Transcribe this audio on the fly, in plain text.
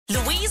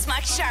Louise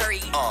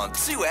McSharry on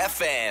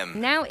 2FM.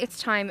 Now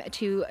it's time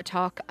to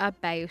talk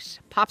about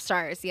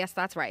Popstars. Yes,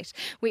 that's right.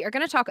 We are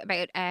going to talk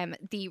about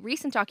the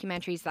recent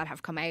documentaries that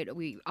have come out.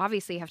 We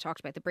obviously have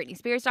talked about the Britney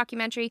Spears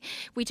documentary.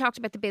 We talked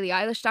about the Billie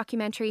Eilish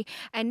documentary.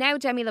 And now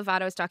Demi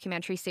Lovato's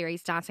documentary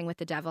series, Dancing with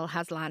the Devil,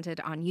 has landed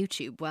on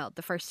YouTube. Well,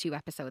 the first 2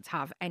 episodes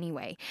have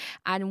anyway.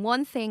 And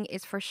one thing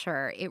is for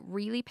sure, it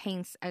really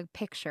paints a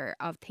picture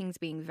of things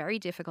being very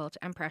difficult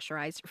and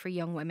pressurised for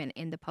young women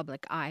in the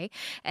public eye.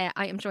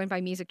 I am joined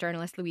by music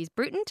journalist Louise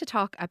Bruton to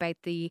talk about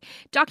the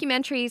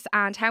documentaries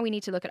and how we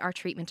need to look at our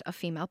treatment of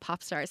female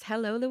pop stars.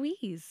 Hello,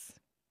 Louise.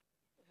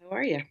 How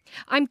are you?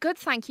 I'm good,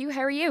 thank you.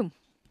 How are you?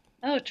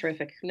 Oh,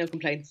 terrific. No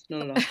complaints.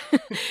 None at all.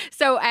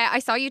 So I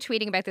saw you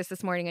tweeting about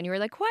this morning and you were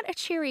like, what a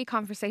cheery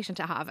conversation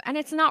to have. And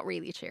it's not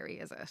really cheery,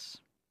 is it?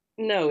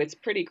 No, it's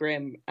pretty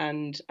grim.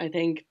 And I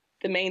think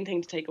the main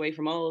thing to take away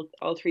from all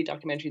 3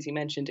 documentaries you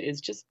mentioned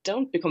is just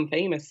don't become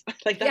famous.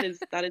 That is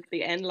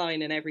the end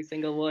line in every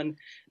single one,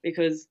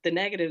 because the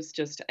negatives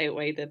just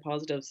outweigh the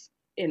positives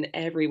in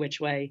every which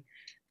way.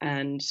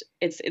 And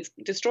it's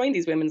destroying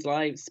these women's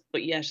lives,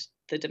 but yet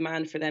the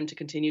demand for them to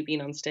continue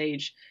being on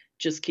stage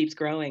just keeps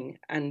growing,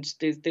 and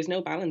there's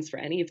no balance for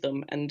any of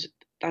them, and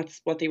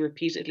that's what they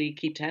repeatedly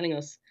keep telling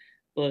us,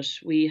 but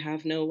we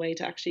have no way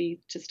to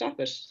stop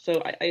it.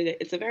 So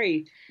it's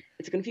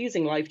a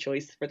confusing life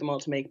choice for them all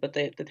to make, but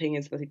the thing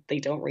is that they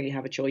don't really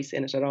have a choice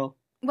in it at all.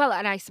 Well,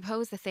 and I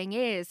suppose the thing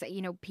is,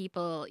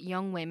 people,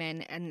 young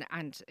women and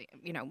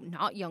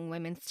not young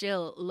women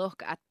still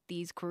look at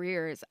these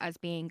careers as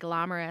being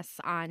glamorous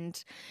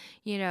and,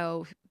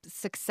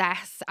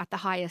 success at the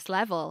highest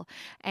level.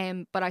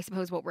 But I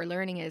suppose what we're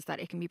learning is that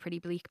it can be pretty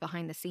bleak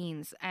behind the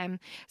scenes.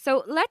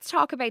 So let's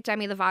talk about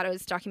Demi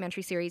Lovato's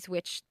documentary series,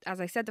 which,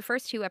 as I said, the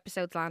first 2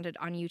 episodes landed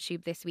on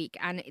YouTube this week.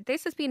 And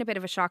this has been a bit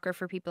of a shocker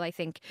for people, I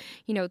think.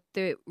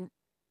 The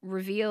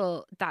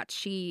reveal that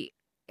she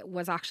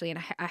was actually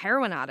a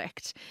heroin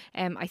addict,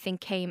 I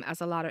think came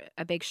as a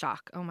big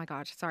shock. Oh my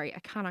God, sorry, I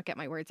cannot get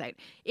my words out.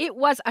 It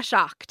was a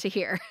shock to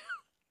hear.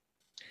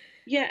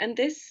 Yeah, and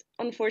this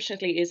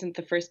unfortunately isn't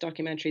the first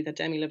documentary that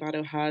Demi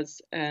Lovato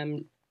has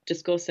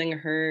discussing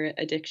her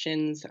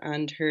addictions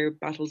and her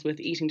battles with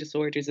eating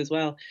disorders as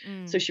well.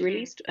 So she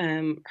released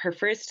her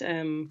first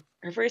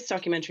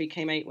documentary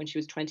came out when she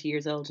was 20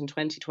 years old in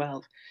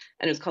 2012,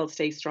 and it was called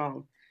Stay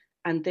Strong.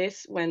 And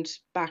this went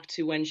back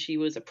to when she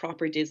was a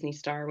proper Disney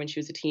star, when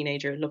she was a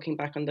teenager, looking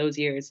back on those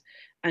years.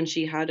 And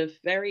she had a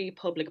very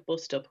public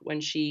bust-up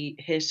when she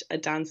hit a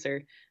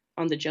dancer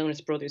on the Jonas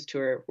Brothers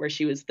tour, where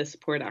she was the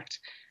support act.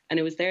 And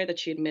it was there that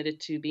she admitted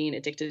to being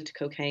addicted to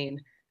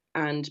cocaine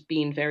and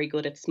being very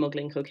good at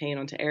smuggling cocaine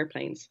onto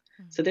airplanes.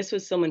 So this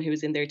was someone who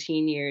was in their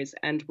teen years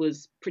and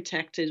was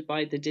protected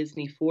by the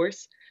Disney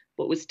force,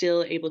 but was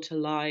still able to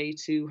lie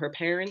to her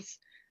parents,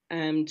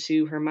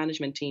 to her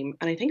management team.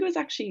 And I think it was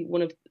actually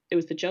it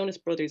was the Jonas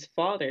Brothers'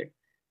 father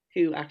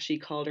who actually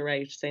called her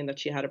out, saying that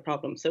she had a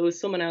problem. So it was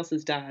someone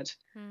else's dad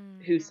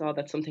who saw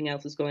that something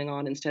else was going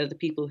on, instead of the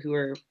people who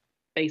were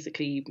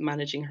basically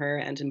managing her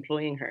and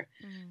employing her.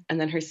 And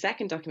then her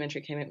second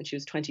documentary came out when she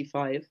was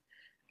 25,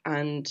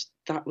 and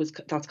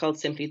that's called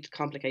Simply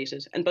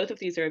Complicated. And both of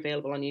these are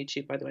available on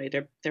YouTube, by the way.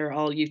 They're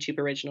all YouTube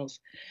originals.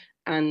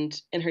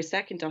 And in her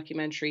second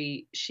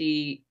documentary,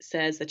 she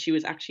says that she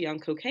was actually on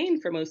cocaine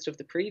for most of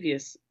the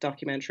previous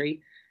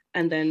documentary.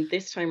 And then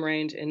this time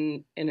around,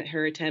 in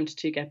her attempt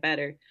to get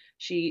better,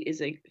 she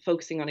is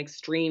focusing on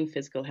extreme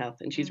physical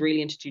health, and she's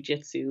really into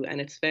jiu-jitsu, and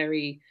it's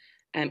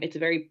a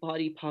very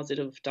body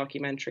positive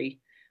documentary.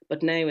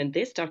 But now in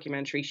this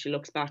documentary, she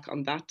looks back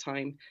on that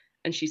time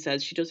and she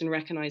says she doesn't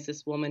recognize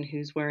this woman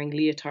who's wearing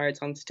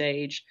leotards on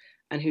stage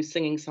and who's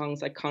singing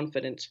songs like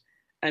Confident.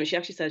 She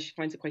actually says she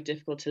finds it quite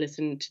difficult to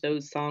listen to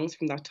those songs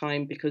from that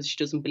time because she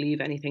doesn't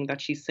believe anything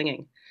that she's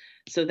singing.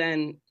 So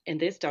then in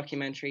this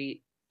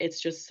documentary, it's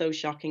just so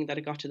shocking that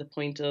it got to the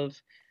point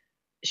of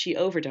she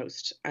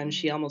overdosed and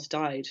she almost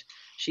died.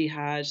 She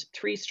had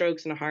 3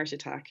 strokes and a heart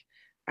attack.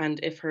 And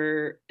if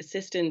her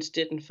assistant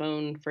didn't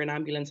phone for an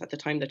ambulance at the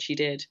time that she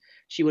did,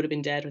 she would have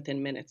been dead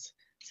within minutes.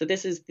 So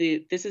this is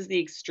the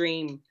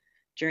extreme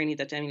journey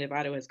that Demi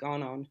Lovato has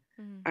gone on.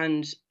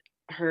 And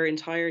her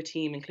entire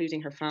team,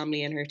 including her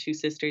family and her 2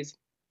 sisters,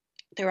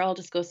 they're all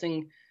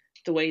discussing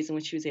the ways in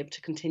which she was able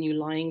to continue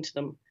lying to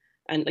them.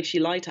 And she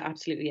lied to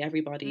absolutely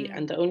everybody.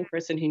 And the only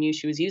person who knew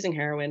she was using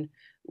heroin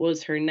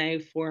was her now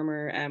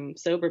former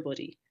sober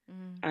buddy.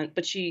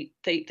 But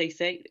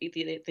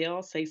they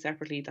all say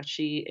separately that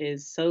she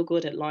is so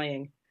good at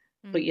lying,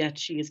 but yet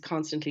she is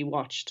constantly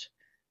watched.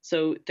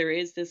 So there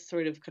is this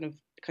sort of kind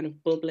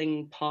of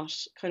bubbling pot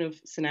kind of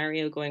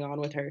scenario going on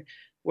with her,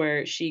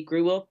 where she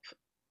grew up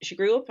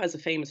as a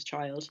famous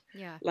child,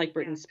 like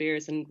Britney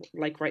Spears and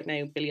like right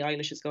now Billie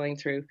Eilish is going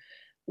through,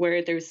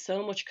 where there's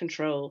so much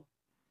control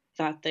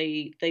that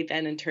they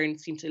then in turn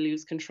seem to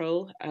lose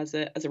control as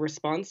a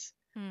response.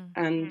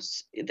 And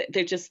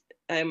they're just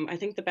I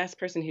think the best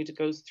person who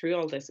goes through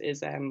all this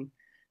is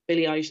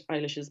Billie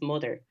Eilish's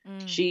mother.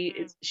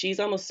 She's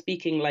almost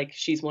speaking like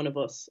she's one of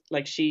us.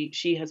 Like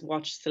she has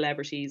watched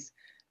celebrities,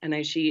 and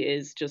now she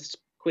is just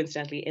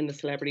coincidentally in the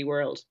celebrity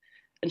world.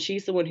 And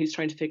she's the one who's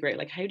trying to figure out,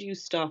 like, how do you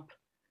stop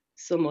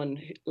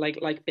someone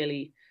like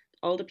Billy?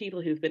 All the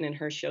people who've been in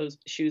her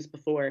shoes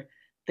before,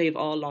 they've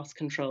all lost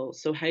control.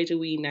 So how do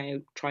we now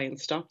try and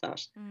stop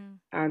that?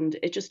 And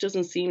it just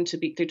doesn't seem to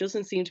be, there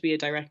doesn't seem to be a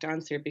direct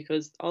answer,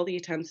 because all the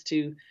attempts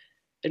to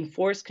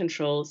enforce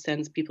control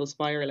sends people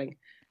spiraling.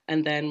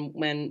 And then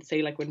when,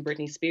 say, like when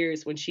Britney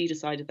Spears, when she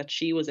decided that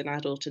she was an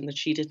adult and that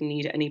she didn't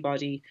need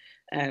anybody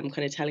kind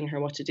of telling her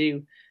what to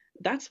do,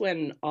 that's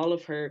when all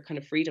of her kind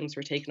of freedoms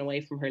were taken away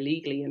from her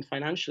legally and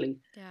financially.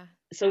 Yeah.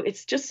 So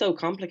it's just so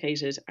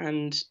complicated,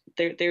 and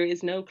there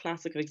is no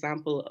classic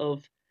example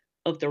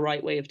of the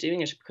right way of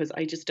doing it, because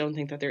I just don't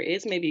think that there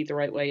is maybe the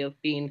right way of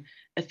being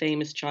a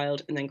famous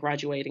child and then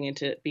graduating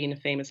into being a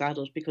famous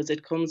adult, because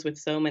it comes with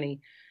so many,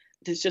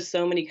 there's just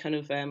so many kind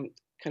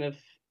of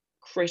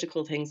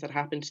critical things that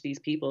happen to these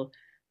people,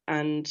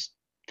 and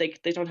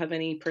they don't have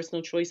any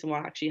personal choice in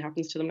what actually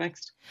happens to them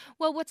next.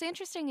 Well, what's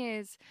interesting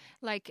is,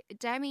 like,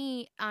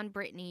 Demi and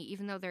Brittany,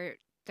 even though there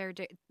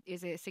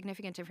is a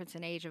significant difference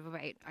in age of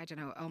about, I don't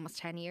know, almost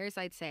 10 years,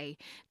 I'd say,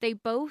 they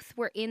both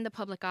were in the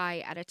public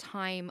eye at a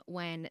time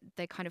when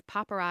the kind of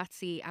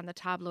paparazzi and the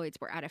tabloids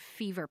were at a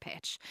fever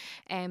pitch.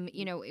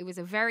 You know, it was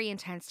a very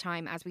intense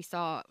time, as we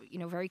saw, you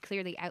know, very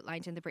clearly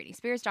outlined in the Britney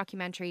Spears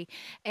documentary.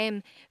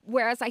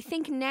 Whereas I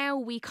think now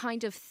we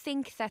kind of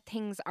think that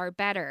things are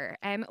better.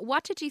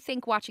 What did you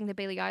think watching the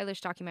Billie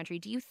Eilish documentary?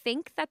 Do you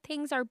think that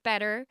things are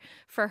better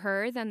for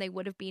her than they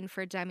would have been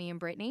for Demi and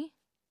Brittany?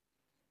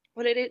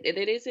 Well, it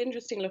is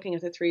interesting looking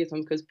at the three of them,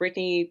 because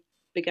Britney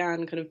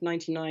began kind of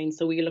 99,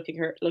 so we're looking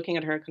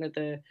at her kind of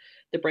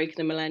the break in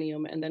the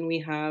millennium, and then we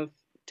have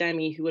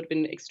Demi, who would have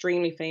been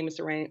extremely famous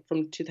around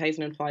from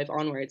 2005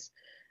 onwards,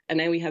 and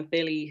now we have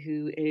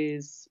Billie,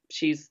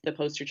 she's the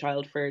poster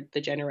child for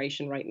the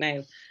generation right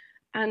now,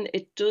 and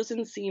it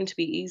doesn't seem to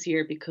be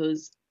easier,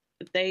 because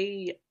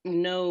they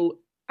know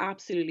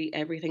absolutely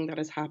everything that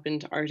has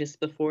happened to artists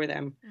before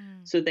them,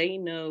 so they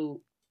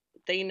know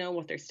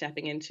what they're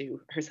stepping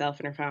into, herself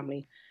and her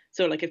family.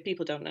 So, like, if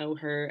people don't know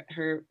her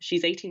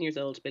she's 18 years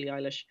old, Billie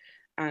Eilish,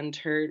 and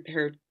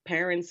her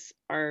parents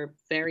are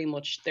very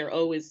much, they're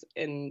always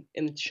in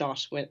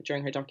shot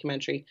during her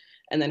documentary,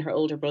 and then her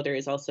older brother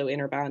is also in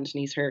her band, and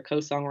he's her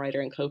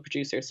co-songwriter and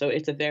co-producer. So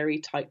it's a very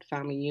tight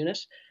family unit.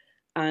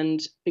 And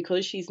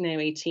because she's now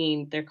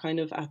 18, they're kind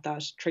of at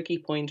that tricky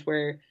point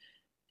where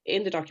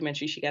in the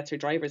documentary she gets her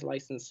driver's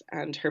license,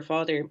 and her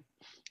father,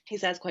 he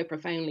says quite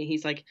profoundly,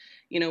 he's like,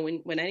 you know,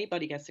 when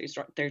anybody gets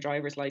their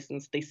driver's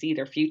license, they see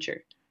their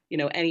future. You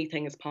know,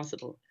 anything is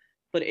possible.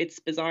 But it's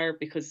bizarre,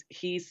 because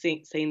he's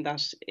saying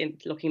that in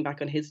looking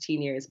back on his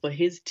teen years, but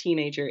his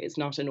teenager is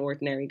not an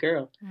ordinary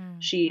girl.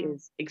 She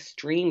is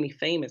extremely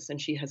famous, and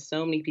she has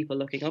so many people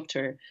looking up to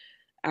her.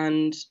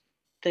 And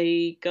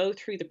they go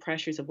through the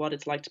pressures of what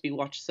it's like to be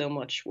watched so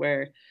much,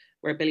 where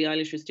Billie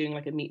Eilish was doing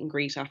like a meet and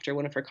greet after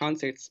one of her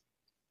concerts,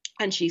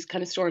 and she's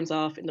kind of storms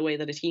off in the way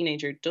that a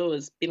teenager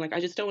does, being like,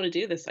 I just don't want to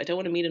do this. I don't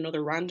want to meet another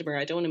randomer.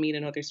 I don't want to meet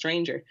another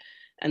stranger.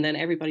 And then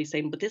everybody's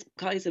saying, but this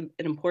guy's an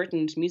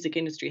important music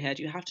industry head.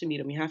 You have to meet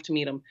him. You have to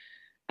meet him.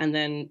 And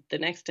then the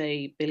next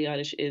day, Billie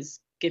Eilish is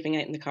giving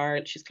out in the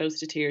car. She's close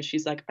to tears.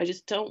 She's like, I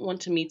just don't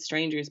want to meet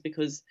strangers,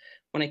 because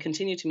when I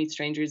continue to meet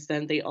strangers,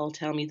 then they all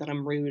tell me that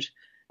I'm rude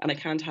and I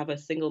can't have a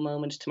single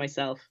moment to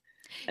myself.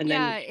 And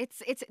Yeah, then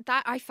it's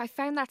that I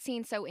found that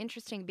scene so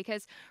interesting,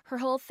 because her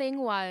whole thing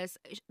was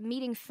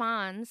meeting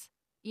fans,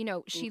 you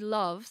know, she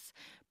loves,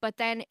 but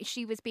then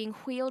she was being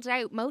wheeled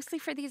out mostly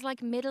for these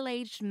like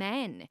middle-aged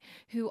men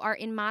who are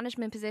in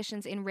management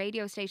positions in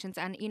radio stations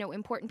and, you know,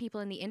 important people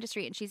in the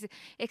industry, and she's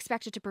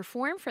expected to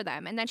perform for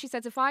them. And then she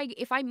says, if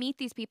I meet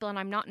these people and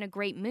I'm not in a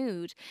great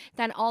mood,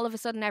 then all of a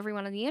sudden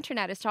everyone on the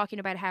internet is talking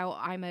about how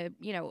I'm a,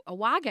 you know, a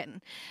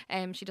wagon.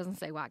 She doesn't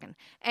say wagon.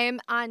 And,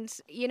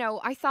 you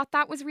know, I thought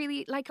that was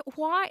really like,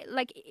 why,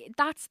 like,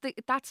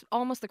 that's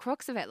almost the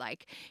crux of it.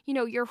 Like, you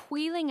know, you're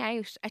wheeling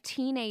out a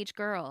teenage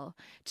girl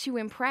to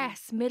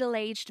impress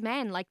middle-aged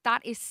men. Like,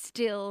 that is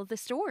still the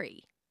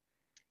story.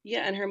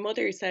 yeah, and her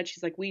mother said,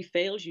 she's like, we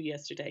failed you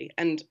yesterday.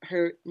 And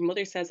her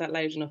mother says that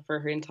loud enough for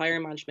her entire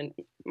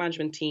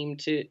management team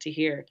to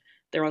hear.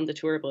 They're on the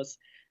tour bus.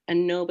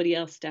 And nobody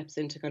else steps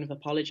in to kind of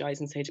apologize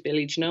and say to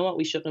Billie, do you know what?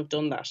 We shouldn't have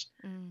done that.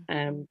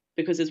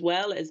 Because as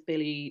well as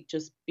Billie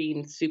just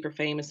being super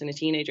famous and a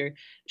teenager,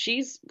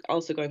 she's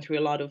also going through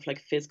a lot of like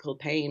physical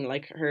pain.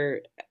 Like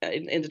her,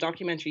 in the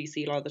documentary, you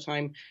see a lot of the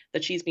time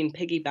that she's been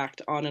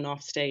piggybacked on and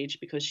off stage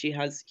because she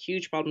has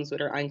huge problems with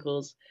her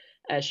ankles.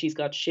 She's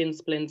got shin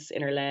splints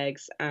in her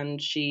legs,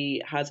 and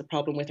she has a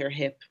problem with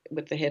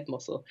with the hip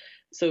muscle.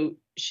 So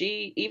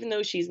she, even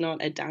though she's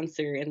not a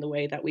dancer in the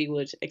way that we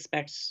would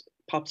expect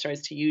pop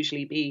stars to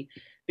usually be,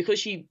 because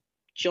she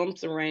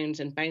jumps around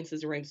and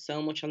bounces around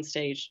so much on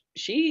stage,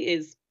 she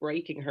is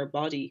breaking her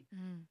body.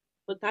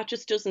 But that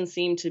just doesn't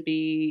seem to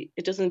be,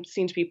 it doesn't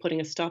seem to be putting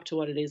a stop to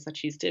what it is that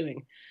she's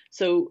doing.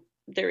 So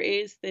there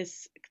is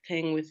this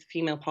thing with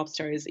female pop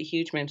stars a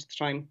huge amount of the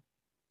time,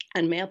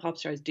 and male pop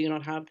stars do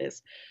not have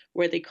this,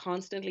 where they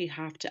constantly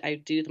have to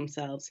outdo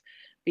themselves.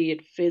 be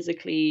it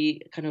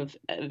physically, kind of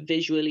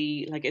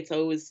visually. Like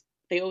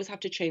they always have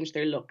to change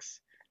their looks.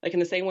 Like in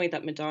the same way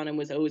that Madonna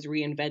was always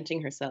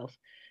reinventing herself,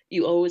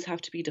 you always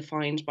have to be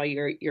defined by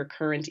your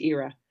current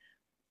era.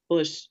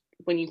 But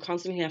when you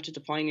constantly have to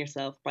define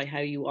yourself by how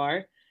you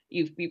are,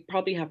 you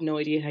probably have no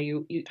idea how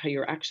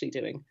you're actually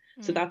doing.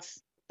 So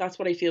that's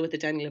what I feel with the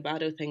Demi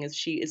Lovato thing, is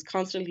she is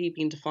constantly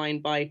being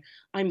defined by,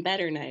 I'm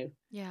better now.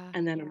 Yeah.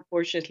 And then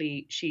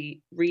unfortunately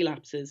she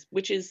relapses,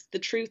 which is the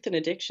truth in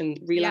addiction.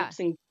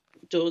 Relapsing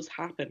does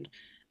happen.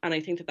 And I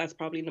think that that's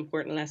probably an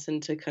important lesson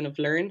to kind of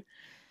learn.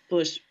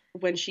 But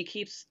when she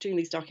keeps doing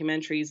these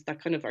documentaries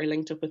that kind of are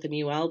linked up with a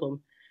new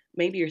album,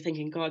 maybe you're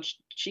thinking, God,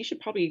 she should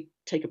probably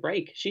take a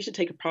break. She should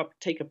take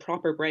a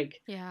proper break.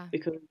 Yeah.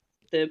 Because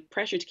the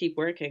pressure to keep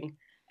working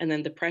and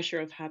then the pressure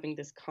of having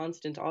this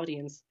constant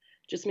audience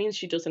just means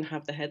she doesn't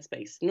have the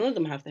headspace. None of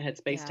them have the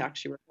headspace to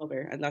actually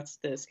recover. And that's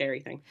the scary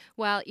thing.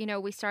 Well,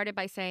 we started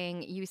by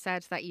saying, you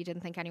said that you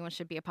didn't think anyone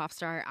should be a pop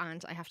star.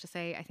 And I have to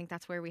say, I think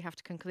that's where we have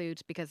to conclude,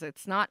 because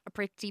it's not a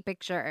pretty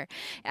picture.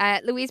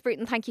 Louise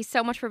Bruton, thank you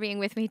so much for being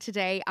with me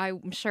today.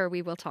 I'm sure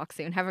we will talk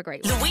soon. Have a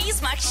great one.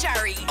 Louise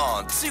McSharry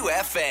on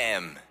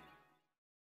 2FM.